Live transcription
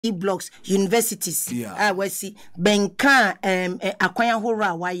blocks, universities. We see benka akwanya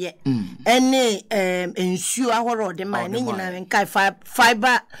hora waye. Any ensure hora the man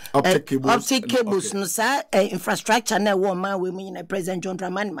fiber optic cables no sa infrastructure na woman we mean President John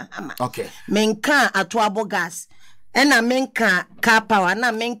Dramani Mahama. Okay. Menka atoabo gas. Ena menka car power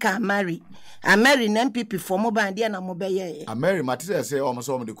na menka marry. A Mary MPP for mobile dia na mobile. A Mary Matisa say almost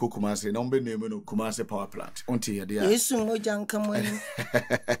all the Kumasi, no be name no Kumasi power plant. Until here. Yes, mojan come on.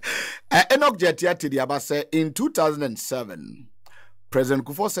 Enoch Jetiati Diabase in 2007, President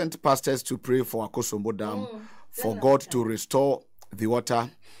Kufuor sent pastors to pray for Akosombo Dam for God to restore the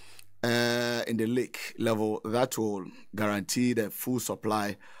water in the lake level that will guarantee the full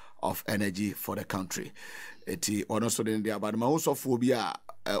supply of energy for the country. Eti onoso den dia but ma also phobia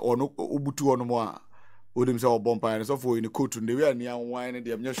ono ubutu ono mo a odim se obompa ne so for in coat the way na wine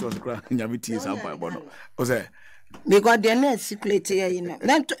dem nya sure kra nyame tie sampa bono o say because the next secret here you know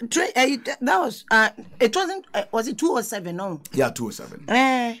that was it wasn't was it 207 no yeah 207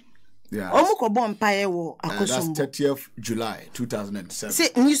 yeah omuko bompa e wo Akosombo that's 30th July 2007 see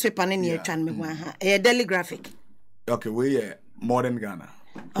newspaper na near twan me ha Daily Graphic okay we modern Ghana.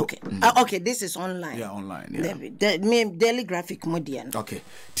 Okay. Okay, this is online. Yeah, online. Yeah. Daily Graphic Modian. Okay.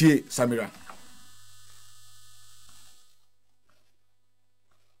 T. Samira.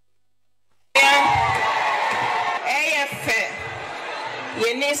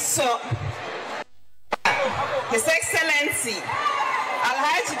 Yeniso. His Excellency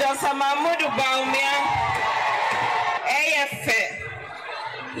Alhaji Dr. Mahmoud Bawumia. AF.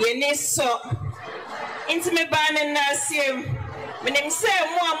 Yeniso. Intime banen nasim. Menim say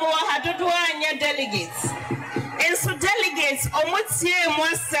mo hadodo anya delegates. Enso delegates omotie mo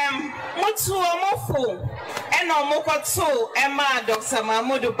asem motu omofo ena omokoto ema Dr.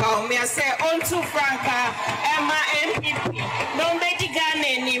 Mahmoud Bawumia say onto franka ema MPP no bedi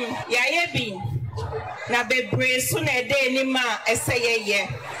Ghana nim yaye bi na bebre so na ede nim a eseyeye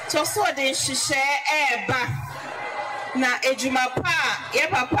to so de hihye eba na ejuma pa ye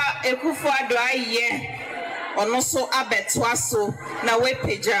papa Akufo-Addo aye ono so abetwa so na we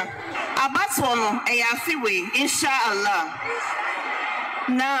peja abatwo no eyafiwe inshallah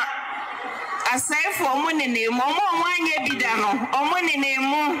na asefo omunene mo anye bida no omunene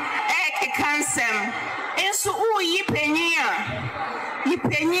mu kansem enso uyi penyiya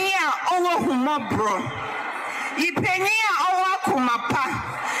owo humobro yipenyiya owo akumapa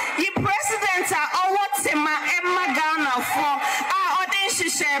yi president a owo tema emma Ghana fo a odin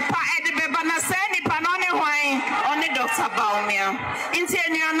hihye pa edebeba na sani pa no Oni Dr. Bawumia. Inti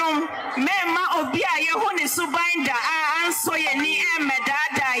enuanom mema obi a ye ho ne subanda a anso ye ni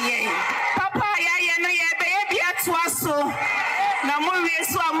emedada ye. Papa ya ye no ye be ye bia to aso. Na mo wie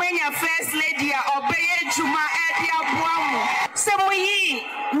so amanya first lady a obeye juma e bia boamu. Se mo yi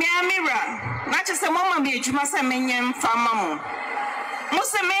mi amira. Na che se mama bi juma se menyem fama mo. Mo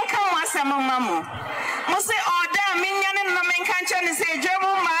se menka mo asem mama mo. Mo se oda menya ne no menka nche ne se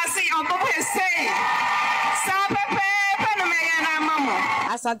dwemu ma se obope sei.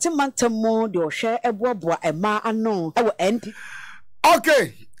 Asante mantamo de ohwe eboaboa ema ano ewo NP.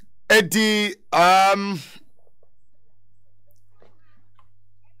 Okay. Edi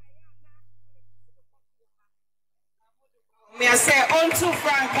me say onto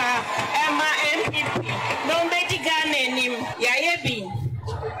franka ema MPP no bedi Ghana nim yaye bi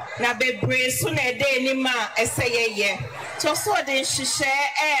na bebre so na ede nim a eseyeye to so de hihye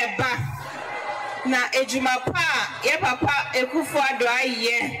eba na ejuma pa ye papa Akufo-Addo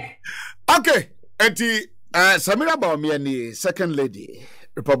aye. Okay, eti Samira Bawumia ni second lady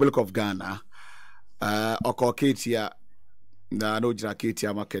Republic of Ghana okoketia na no jira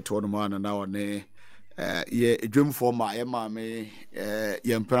ketia market one man na one ye edwum for ma ye maame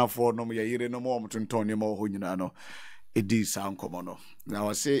ye mpranfo no ye yire no mo mtonton ne mo ho nyina no edi sa nkomo no na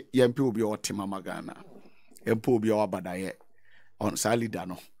wase ye mpe obi o tema magana ye mpe obi o abadaye on salida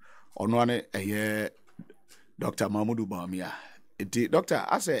no ono ane Dr. Mahmoud Bawumia. Doctor,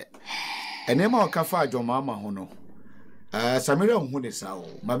 I say enema okafa adwomama ho no. Samira hu ne sawo,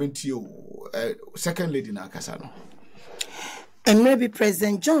 mabentio second lady na akasa no. And maybe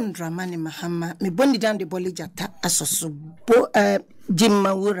President John Dramani Mahama me bondi down the bolijata asoso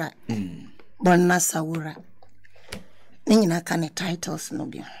Jimawura. Bonasawura. Nina kane titles no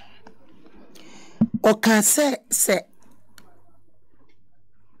bia. Oka se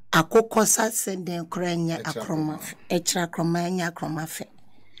akokosa senden kranya akroma etra kroma nya akroma fe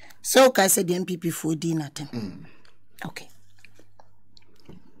so ka se the MPP for dinatem okay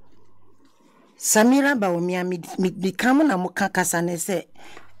Samira Bawumia mi become na muka kasa ne se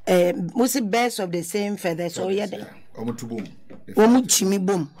musi birds of the same feather so yeah Omu chimi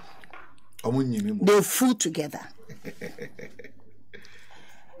boom. They fool together.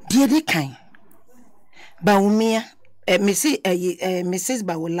 Dear kind. Bawumia, Mrs.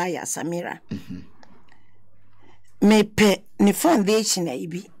 Bawulaya Samira. Me pe ni foundation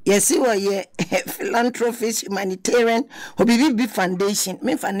ibi. Yes, you are ye philanthropist, humanitarian, obibi foundation.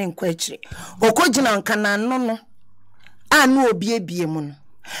 Me fanen kwechire. Okojina nkana no. Anu obi ebie mu no.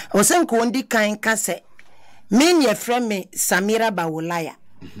 Osen ko ndi kan kase. Me ye friend me Samira Bawulaya.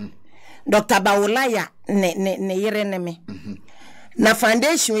 Dr. Bawulaya ne yere ne me. Na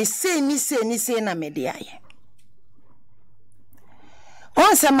foundation we say na media ye.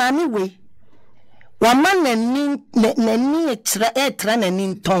 On se mami we. Wa man ni etra na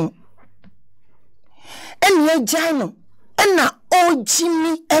ni ton. En ye jano. En na o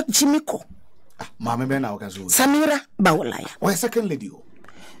Jimmy ko. Mama be na okazo. Samira Bawulaya. Why second lady?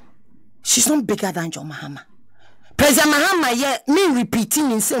 She's not bigger than John Mahama. President Mahama ye me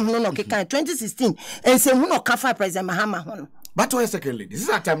repeating in same no kekan 2016 and same no kafa President Mahama hono. But why second lady? This is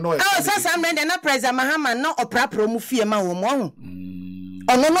that time no. Oh, so some men na President Mahama no opra promo fie ma wo mo.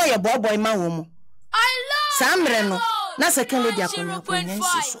 Ono no ye boy ma wo mo. I love Samre no na second lady akonya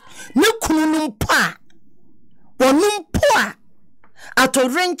nsiso. Ne kunu num pa. Wonum po a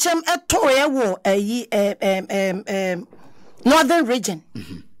atorenchem eto ye wo ayi northern region.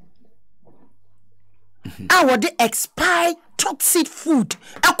 I would expired toxic food.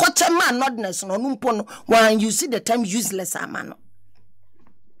 I got a man nodness no numpono when you see the term useless amano.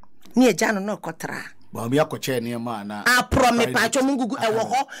 Near Jano no cotra. But we are coaching near man. I promise Pacho Mungu a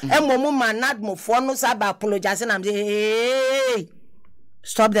woho, and Momo not more for no sab apologizing. I'm hey,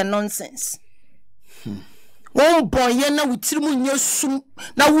 stop the nonsense. Oh boy, you know, we trimu your soon.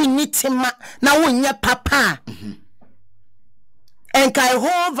 Now we need him, now we need papa. And Kai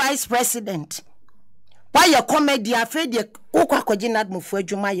Ho vice president. Why your comedy afraid you okwa kojina admufu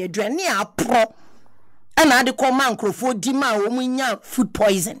adwuma ye dwane apro and ade command crofo dima wo munya food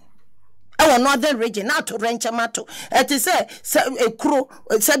poison e northern region na to rencha mato et say ekuro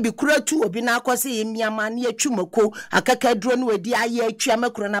say bi kura tu obi na akose ye miama na atwumako akaka duro no wadi aye atwa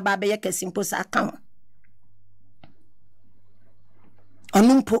makuro na ba be ye kasimpo sa kan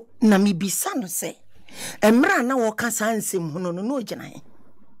onumpo na mibisa no say emra na wo kasa ansem hono no no gina he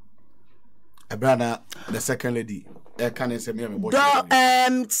Brother, the second lady, can say me boy.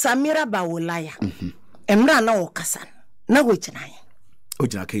 Samira Bawulaya. Emra na okasan. Na wechina ye.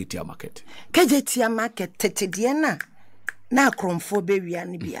 Ojina ketia market. Kejetia market tetedie na kromfo be wi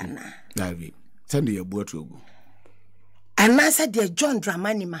ani bia na. Davi. Send your boat to go. Anasa de John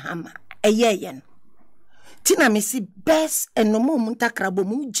Dramani Mahama. Eye no. Tina me si best and no mo muntakrabo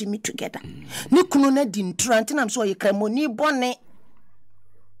mu Jimmy together. Ni kunu na di ntranti na so ye kremoni bone.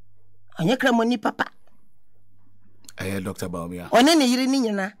 Anya kremoni papa. Dr. Bawumia. One ne yiri ni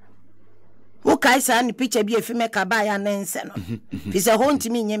nyina. Wo kai sa ni picture bi efi make ba ya na nse no. Fi se ho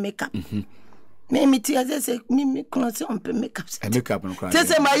ntimi nye makeup. Me miti azese mi close on pe makeup. Makeup no cry.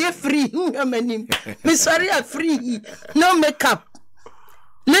 Say my free amanim. Me sorry a free. No makeup.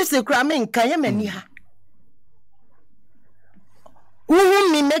 Lipstick cry me nkan ye mani ha.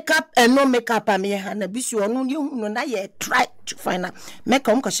 Who me makeup and no makeup am ye ha na bisu onu no na ye try to find out make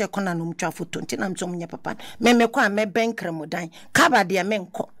am ko she kona no mtwa photo nti na mzo mnya papa me kwa me benkre modan kaba de me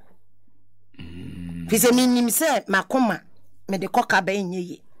nko fise minim se makoma me de koka ba enye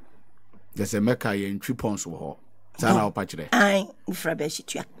ye there's a meka ye ntwi pons wo ho sa na opa kire ai ufra be shi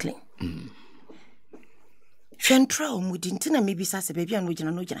tua clean hwentra o mudi nti na me bisa se baby an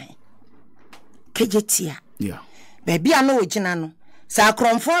ogina no gina he kejetia yeah baby an ogina no sa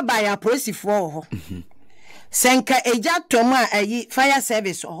kromfo ba ya prosifo ho senka eja toma ayi fire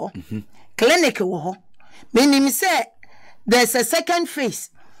service ho clinic wo ho menim say there's a second phase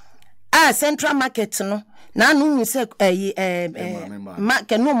central market no na no say ayi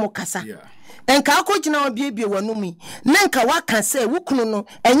market no mo kasa enka akogina obiebie wanumi na nka waka say wukunu no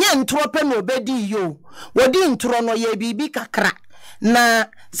enye ntoro pe no obedi yo wodi ntoro no ye bibi kakra na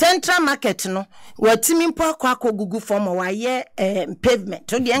central market no watimi mpo akwa gugu form wa ye pavement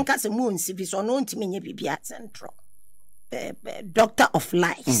to de enka se mu nsibi so no ntimi nye bibia central doctor of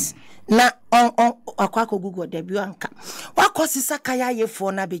lies na akwa gugu de bi anka wakosisa kaya ye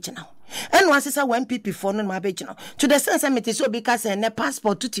fo na begina enu asisa 1pp fo no ma begina to the sense me so bi ka se ne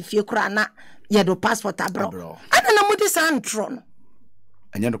passport to fie kura na ye do passport abro ana na mudi central no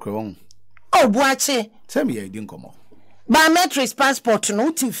anya do kro won obuache tell me ye di nkomo biometrics passport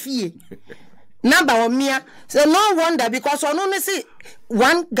no to fie number Bawumia so no wonder because on only see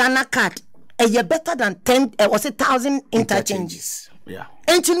one Ghana card a better than 10 or 1,000 interchanges yeah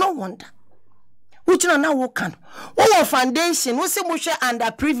and you no wonder Uchina na wo kan. Wo foundation, wo se mo hwe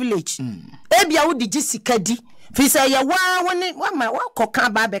underprivileged. Ebia wo di gisikadi. Fi say ya wa ma wa koka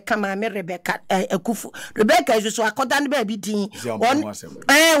ba be kama me Rebecca Akufu. Rebecca is so akoda ne ba bi din. One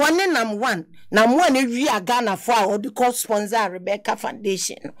nam one wi Ghana for a the co-sponsor Rebecca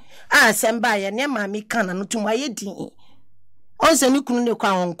Foundation. Semba ya ne ma mi kan no tum aye din. Onse ni kunu ne kwa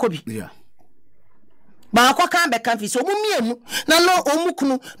onkobi. Yeah. Ba akwa kan be kan fi so mu mienu na no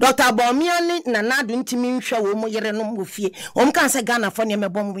omukunu Dr. Bawumia ni na nadu ntimi nhwe wo mu yere no mo fie. Kan se Ghana for ne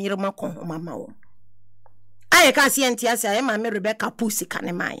mebom yere makon mama wo. Aye ka si entiase aye ma me Rebecca pusi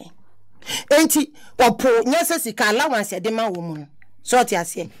kane maye. Enti opo nyese sika allowance de ma wo mu no. So ti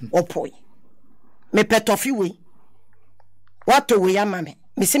ase opo. Me petofi we. Wato we ya mame.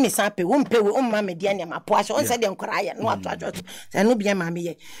 Me se me sampe wo mpe we umma me dia ne mapo aso on se de nkora aye no wato ajo. Se no bia mame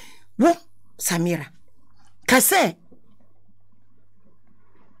ye. Wo Samira. Kase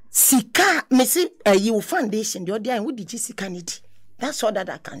sika me se you foundation the other wo di sika ni di. That's all that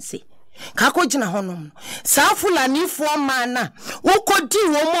I can say. Kako jina honom sa fulani fo mana wo kodi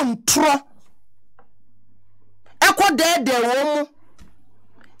wo mo ntro ekodede wo mo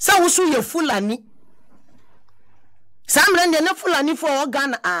sa wo su ye fulani samre ne na fulani fo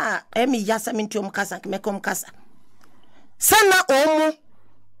Ghana emi yasa minti kasa mekom kasa sana omo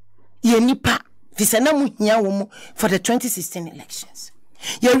ye nipa fisana mu hia wo mo for the 2016 elections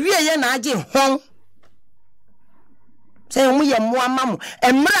ye wie ye na age hon say mu ye mo amamu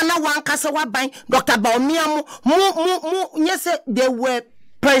emra na wankasa waban Dr. Bawumia mu nyese they were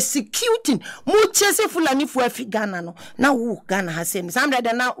persecuting mu chese fulani fu afi Ghana no na wo Ghana ha say samre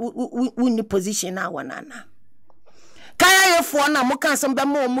de na ni position na wonana kaya ye fo na mu kan sem be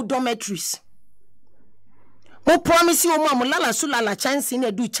mu dormitories mu promise wo mu lala sulala chance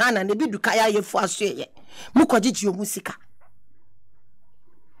na du China na bi du kaya ye fo aso ye mu kogigi o musika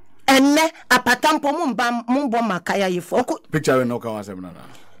enne apatampo mumbo makaya yefo picture we no ka wasem na.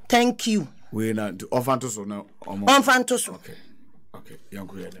 Thank you. We na onfanto so na onfanto so. Okay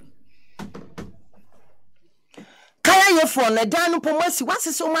yanko ye dem kaya yefo na dan no pomosi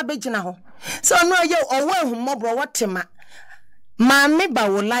wasese o ma begina ho so no ye owo ehumobro wotema ma me ba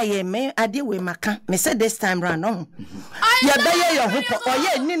wola ye me ade we maka me say this time round no ye be ye ho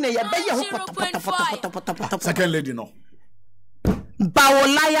oye ni ne ye be ye ho poto. Second lady no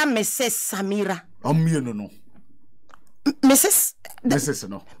Bawolaya Mrs. Samira. No. Mrs.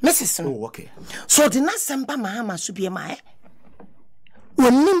 no. Oh, okay. So the Nasemba Mahama Subie Mae.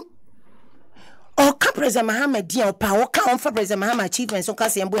 Wonim or President Mahama dear power count for President Mahama achievements on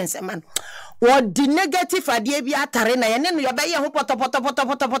Cassie and Buenseman. What the negative idea be at Tarena and then you bay a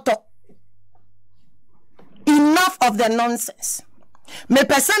poto. Enough of the nonsense. Me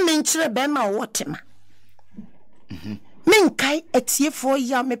person minchre bema watema. Minkai etiefo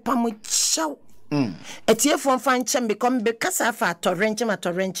ya me pamuchaw. Etiefo fanche me kom be kasa fa torrenche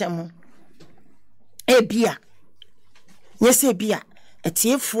mo. Ebia. Yes ebia.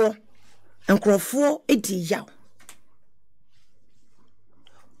 Etiefo enkrofo edi yaw.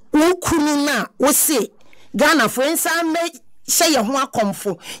 Ukunu na wo se Ghana fo ensa me hye ye ho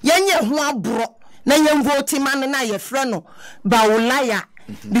akomfo. Yenye ho abro na yen vote man na ye frɛ no Bawulaya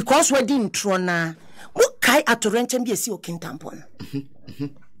because we din tro na Mukai atorenche bi esi okintampon.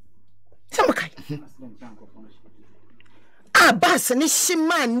 Samukai. Bas ni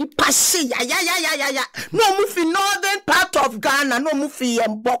shima ni pashe ya. No mufi northern part of Ghana, no mufi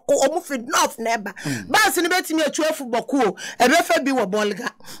mboko, o mufi north neighbor. Bas ni betimi atwefu boko, ebefe bi wo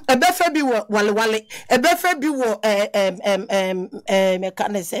bolga, ebefe bi wo wale, ebefe bi wo me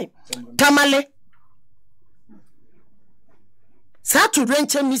kan say Tamale. Sa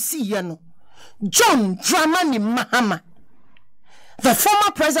atorenche mi si ye no. John Dramani Mahama, the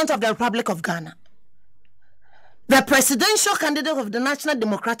former president of the Republic of Ghana, the presidential candidate of the National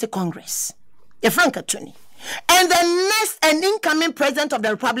Democratic Congress, Frank Atuni, and the next and incoming president of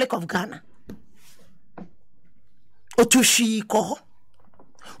the Republic of Ghana, Otushi Koho,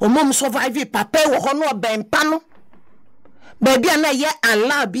 Omom survive Papa Wohono Bempano, Baby Ana ye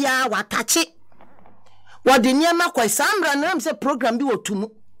Allah Bia Watachi, what the Nyama Kwa Samra Nam se program bi Otumu.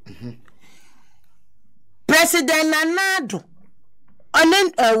 President Nanado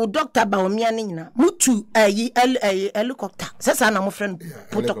onen Dr. Bawumia nina mutu helicopter sasa na mo friend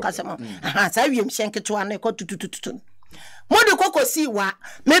puto kasema sa wiem shenke to an ko tutututu modi kokosi wa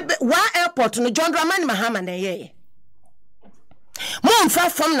airport no John Dramani Mahama na ye mo mfa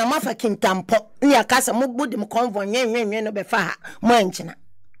fam na mafa kintampo ni akasa mo bodi mo convoy nwen no be fa ha mo anchina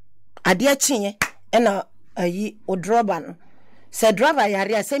ade achiye na odroba no se driver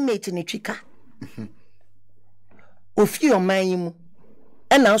yare ase mate ni twika ofi oman mu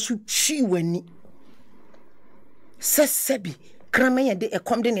ena so chi wani sebi krama ye de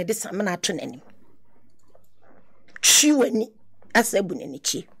ekomde ne de samana ato nanim chiwani asabu ne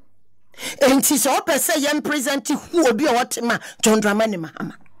chi enti so opese yem present who obi o wotema John Dramani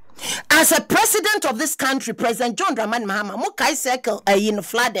Mahama as a president of this country. President John Dramani Mahama mo kai circle in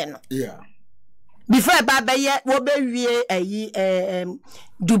Fladen. Yeah. Before baba ye wo be wie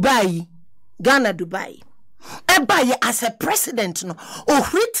Dubai, Ghana Dubai. Eba ye as a president no o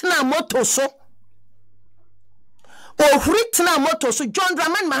hritna moto so John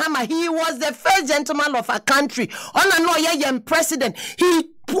Dramani Mahama, he was the first gentleman of a country. On no ye president, he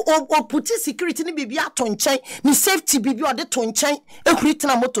put security ni bibi atonchen, ni safety bibi ode tonchen, e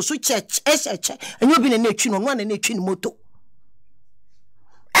hritna moto so church and you be na etwi no na etwi ni moto.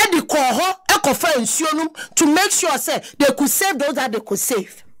 Edi ko ho e ko fa nsuonum to make sure say they could save those that they could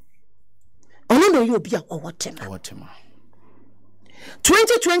save. Ono no you obi a wotema.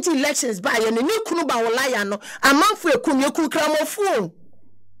 2020 elections by and ni kunu ba wolaya no amanfo ekunu ekun kramofo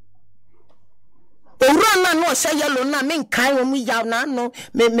owura na no sha yellow na me nkai wo mu ya na no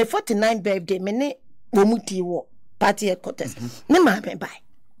me 49 birthday me ne wo mu ti wo party headquarters ne ma be bai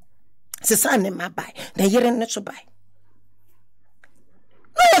sesa ne ma bai na yere ne so bai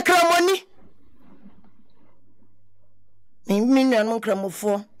no ya kramoni me nanu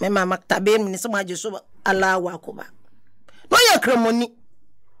kramofo me ma maktabe me se ma jeso ala wa koba no ya kramoni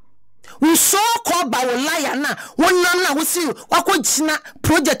we so called by liar na wonam na we see wakogina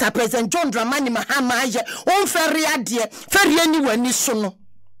project a President John Dramani Mahama aye on feria ni wani so no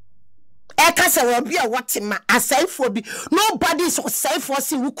e ka se wo bia wotima asaifo bi nobody is asaifo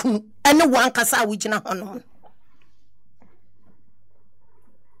si wukun ene wan kasa wugina hono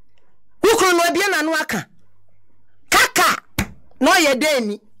wukun no bia na no aka kaka no ye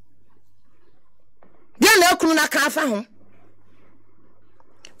deni bia na ekunu na ka afa ho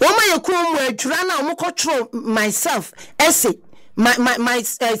Woma yekum adwura na omukotro myself essay my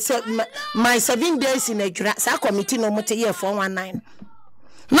 7 days in adwura sa committee no mote year 419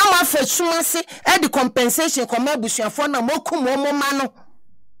 na ma fa sumase e the compensation koma busuafo na mokum omoma no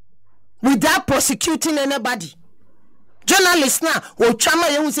without prosecuting anybody. Journalist na wo twama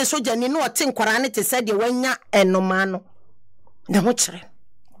ye hu se soja ni no ote nkwara ne te se de wanya enoma no na ho kire.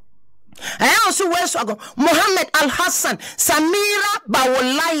 I also wear so Mohammed Al Hassan, Samira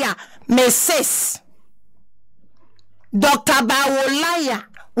Bawumia, Mrs. Dr. Bawumia,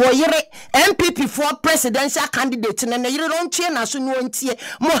 woyere MPP for presidential candidate na yere rontie na so no ntie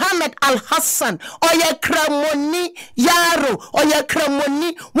Mohammed Al Hassan oye kramoni yaro oye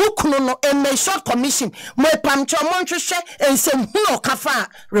kramoni wukunu no emission commission mo pamcho monhwehwe ensem hu okafa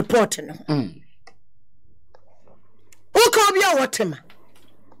report no uko bia wotema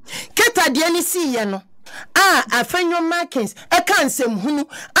Keta de ani si ye no afenyo markings e kan sem hunu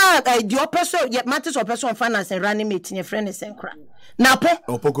the opeso ye matters of person finance and running mate ne friend senkra na po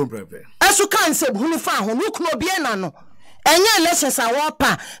opoko prepe asu kan sem hunu fa ho nu kuno bie na no enye elections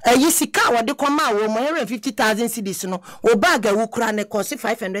awopa yisika wode koma wo mo 150,000 cedis no o bag a wukura ne cost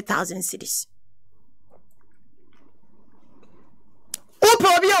 500,000 cedis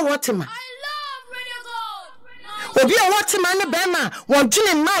upo bia wotima obi a wotima ne bema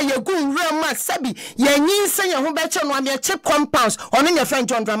wodwene ma yegun rema sabi ye nyinse ye ho beche no ame che compounds ono nya friend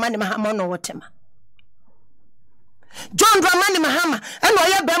John Dramani Mahama no wotima John Dramani Mahama eno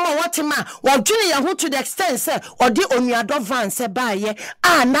ye bema wotima wodwene ye ho to the extent say odi onuado van se baaye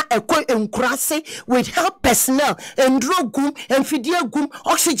na ekọ enkurase with help personnel endrogum enfidie gum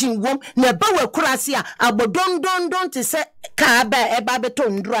oxygen wom na ba wakurase a abodondondon te se ka ba eba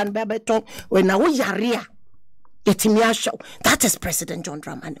beton ndran ba beton we na wo yare a Etimi show. That is President John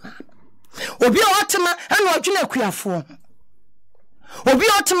Dramani Mahama. Obi otima enu odwene akuafo. Obi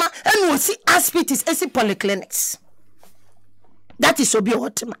otima enu osi hospitals esi polyclinics. That is obi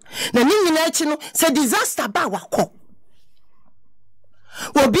otima. Na nyina echi no se disaster ba wako.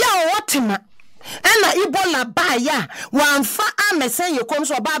 Obi otima ena Ebola ba ya wamfa amesen yekom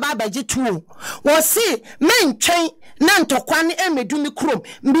so ba baji tuo. Wo si mentwen na ntokwane emedumi krom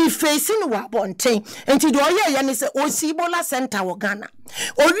mbi face no wa bonten enti do ye ne se osi Ebola center wo Ghana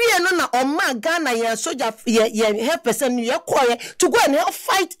owie no na oma Ghana ye soldier ye help person ye koye to go and help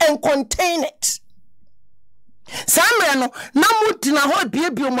fight and contain it. Samira no na mudina ho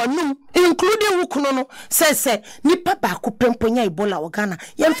biebio manum including wukuno no se nipa ba ko pemponya Ebola wo Ghana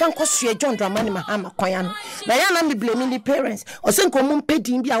ye mfa nkosue John Dramani Mahama kwanya no na ya na me blame the parents o se nko mum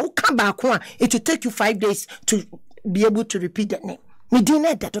pedin bia wo ka ba ko a it will take you 5 days to be able to repeat the name. Me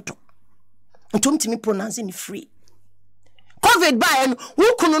didn't that toto. Until me pronouncing it free. COVID by and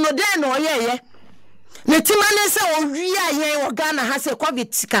who could no den or ye. Netimane se owia yen wo Ghana ha se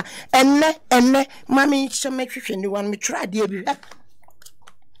COVID sika enne mami hwehwe ni wan me try de bi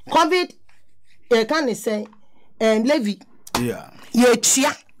COVID can say levy ye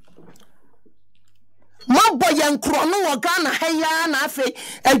tua Mabo yankro no wo Ghana ha ya na afi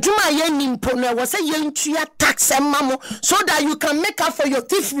adwuma ye nimpo no wo say ye tua tax mamo so that you can make up for your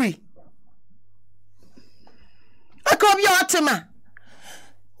thievery. Akobi otema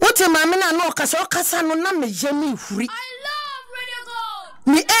Otema me na no kasa no na me yemi huri. I love Radio God.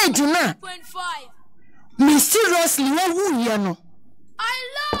 Me age na 0.5. Me seriously wo ye no. I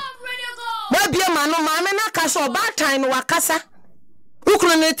love Radio God. Ba bia ma no ma me na kasa oba tan no wakasa.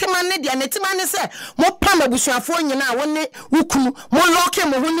 Ukunu ne tema ne dia ne tema ne se mo pam abusuafo nyina wo ne ukunu mo loke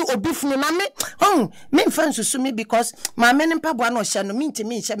mo huni obifunu na me mfa nsusu me because ma me ne mpaboa no hye no me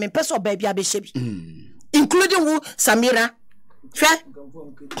ntimi hye me pese oba bia be hye bi including who Samira hwe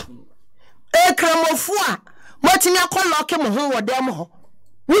kramofu a motimi akoloke mo ho wodem ho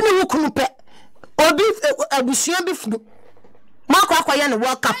woni ukunu pe obi abusua bi funu makwa ya ne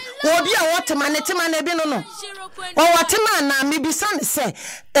world cup obi a wotema ne tema ne bi no o wotema na me bi san se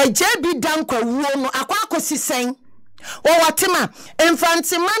eje bi dankwa wuo no akwakosi sen o wotema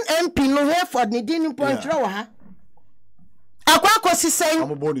infantiman MP no Hereford ne din pontro wa ha akwakosi sen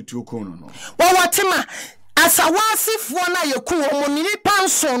amoboni tu okunu no o wotema asawasifo na yeku wo ni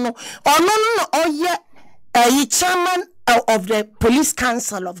panso no ono no oye chairman of the Police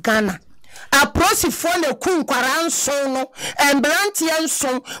Council of Ghana. Aprosi phone kunkwara nso no embrantie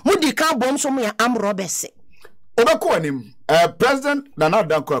nso mudika bom so me am robese obeko anim President Nana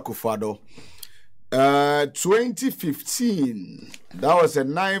Dankwa Akufo-Addo 2015 that was the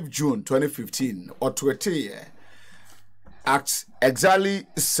 9th June 2015 or 20 at exactly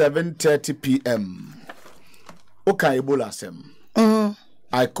 7:30 p.m. Okay, Ebola sem.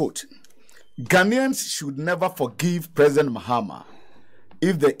 I quote, Ghanaians should never forgive President Mahama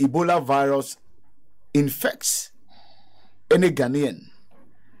if the Ebola virus infects any Ghanaian.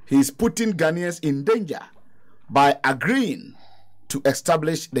 He is putting Ghanaians in danger by agreeing to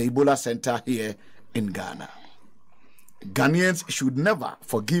establish the Ebola Center here in Ghana. Ghanaians should never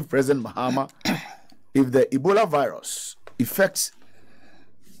forgive President Mahama if the Ebola virus infects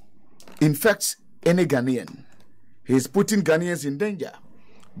any Ghanaian. He is putting Ghanaians in danger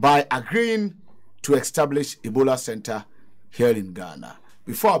by agreeing to establish Ebola Center here in Ghana.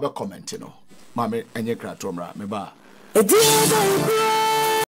 Before I be commenting, Mame enye kratomra me ba.